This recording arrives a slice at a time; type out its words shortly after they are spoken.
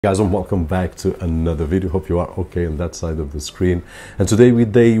Guys, and welcome back to another video. Hope you are okay on that side of the screen. And today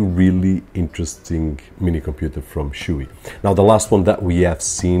with a really interesting mini computer from Chuwi. Now, the last one that we have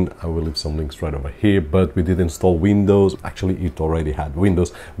seen, I will leave some links right over here, but we did install Windows. Actually, it already had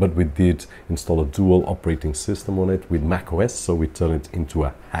Windows, but we did install a dual operating system on it with macOS. So we turn it into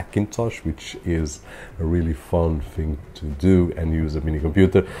a Hackintosh, which is a really fun thing to do and use a mini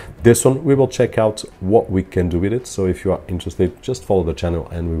computer. This one, we will check out what we can do with it. So if you are interested, just follow the channel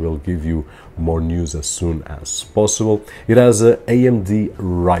and we will give you more news as soon as possible. It has a AMD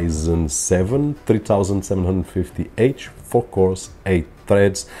Ryzen 7 3750H, 4 cores, 8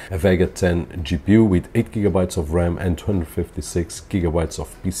 threads, a Vega 10 GPU with 8 GB of RAM and 256 GB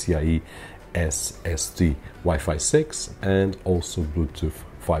of PCIe SSD, Wi-Fi 6 and also Bluetooth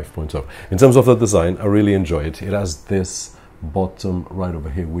 5.0. In terms of the design, I really enjoy it. It has this bottom right over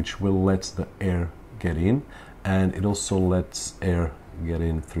here which will let the air get in, and it also lets air get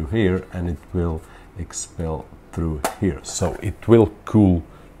in through here and it will expel through here, so it will cool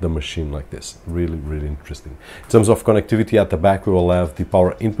the machine like this. Really interesting. In terms of connectivity, at the back we will have the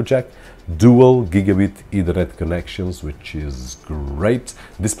power input jack, dual gigabit Ethernet connections, which is great,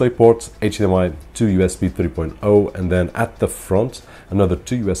 display ports, HDMI, 2 USB 3.0, and then at the front another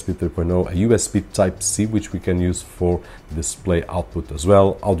 2 USB 3.0, a USB type C which we can use for display output as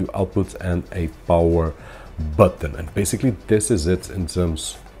well, audio output, and a power button. And basically this is it in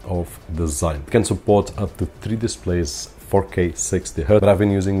terms of design. It can support up to 3 displays, 4K 60 Hz, but I've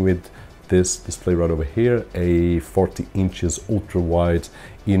been using with this display right over here a 40 inches ultra wide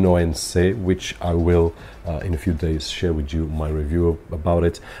INO-NC, which I will in a few days share with you my review about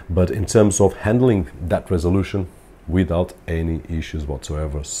it. But in terms of handling that resolution, without any issues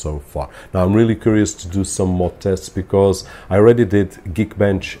whatsoever so far. Now I'm really curious to do some more tests because I already did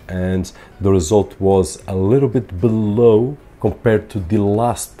Geekbench and the result was a little bit below compared to the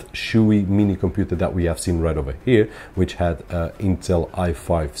last Chuwi mini computer that we have seen right over here, which had Intel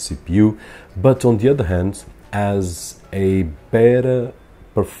i5 CPU, but on the other hand has a better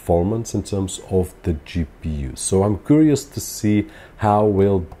performance in terms of the GPU. So I'm curious to see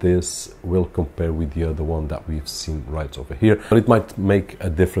how this will compare with the other one that we've seen right over here, but it might make a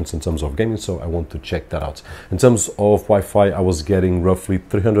difference in terms of gaming, so I want to check that out. In terms of Wi-Fi, I was getting roughly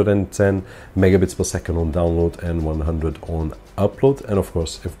 310 megabits per second on download and 100 on upload, and of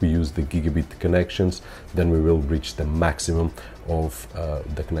course if we use the gigabit connections then we will reach the maximum of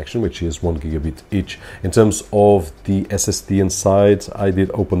the connection, which is 1 gigabit each. In terms of the SSD inside, I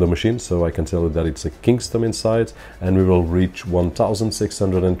did open the machine, so I can tell you that it's a Kingston inside, and we will reach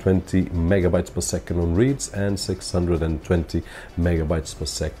 1620 megabytes per second on reads and 620 megabytes per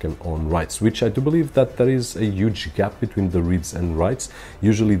second on writes, which I do believe that there is a huge gap between the reads and writes.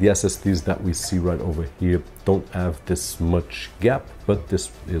 Usually the SSDs that we see right over here don't have this much gap, but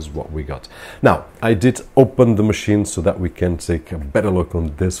this is what we got. Now, I did open the machine so that we can take a better look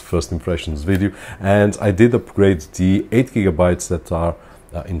on this first impressions video, and I did upgrade the 8 gigabytes that are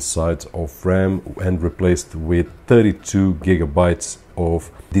inside of RAM and replaced with 32 gigabytes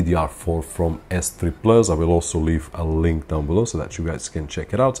of DDR4 from S3 Plus. I will also leave a link down below so that you guys can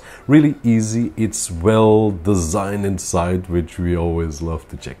check it out. Really easy, it's well designed inside, which we always love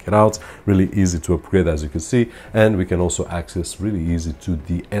to check it out. Really easy to upgrade, as you can see, and we can also access really easy to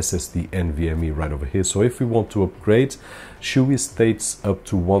the SSD NVMe right over here. So if we want to upgrade, Chuwi states up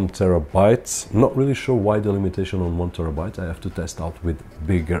to 1 terabyte. Not really sure why the limitation on 1 terabyte. I have to test out with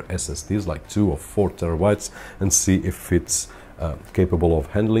bigger SSDs like 2 or 4 terabytes and see if it's capable of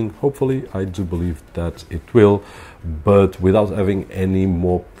handling. Hopefully, I do believe that it will, but without having any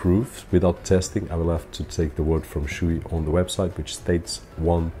more proof, without testing, I will have to take the word from Chuwi on the website, which states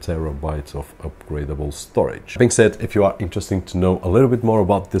 1 terabyte of upgradable storage. That being said, if you are interested to know a little bit more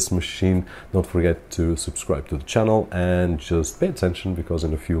about this machine, don't forget to subscribe to the channel and just pay attention, because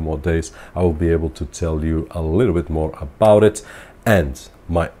in a few more days I will be able to tell you a little bit more about it and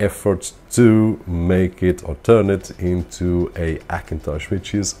my efforts to make it or turn it into a Hackintosh,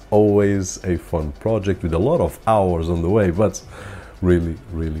 which is always a fun project with a lot of hours on the way, but really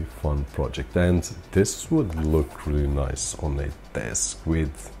fun project. And this would look really nice on a desk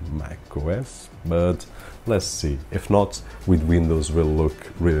with macOS, but let's see. If not, with Windows will look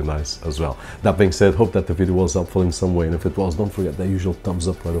really nice as well. That being said, hope that the video was helpful in some way, and if it was, don't forget the usual thumbs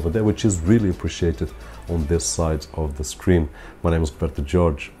up right over there, which is really appreciated on this side of the screen. My name is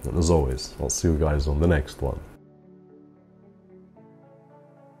Roberto, and as always, I'll see you guys on the next one.